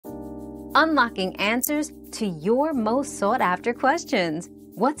unlocking answers to your most sought-after questions.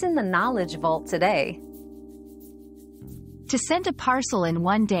 What's in the Knowledge Vault today? To send a parcel in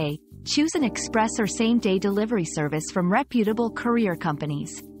one day, choose an express or same-day delivery service from reputable courier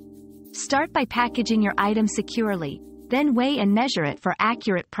companies. Start by packaging your item securely, then weigh and measure it for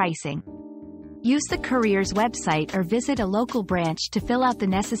accurate pricing. Use the courier's website or visit a local branch to fill out the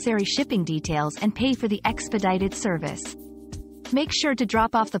necessary shipping details and pay for the expedited service. Make sure to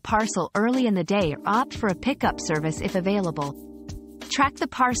drop off the parcel early in the day or opt for a pickup service if available. Track the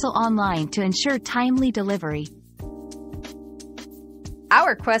parcel online to ensure timely delivery.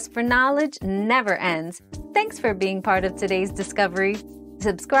 Our quest for knowledge never ends. Thanks for being part of today's discovery.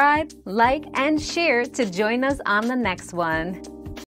 Subscribe, like, and share to join us on the next one.